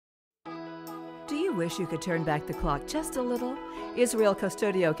Do you wish you could turn back the clock just a little? Israel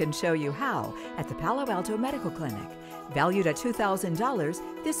Custodio can show you how at the Palo Alto Medical Clinic. Valued at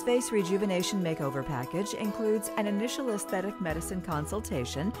 $2,000, this face rejuvenation makeover package includes an initial aesthetic medicine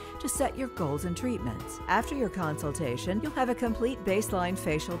consultation to set your goals and treatments. After your consultation, you'll have a complete baseline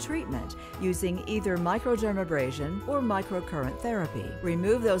facial treatment using either microdermabrasion or microcurrent therapy.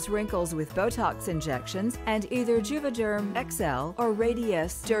 Remove those wrinkles with Botox injections and either Juvederm XL or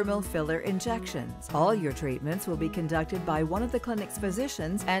Radiesse dermal filler injections. All your treatments will be conducted by one of the clinic's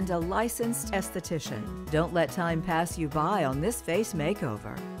physicians and a licensed esthetician. Don't let time pass you by on this face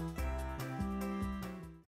makeover.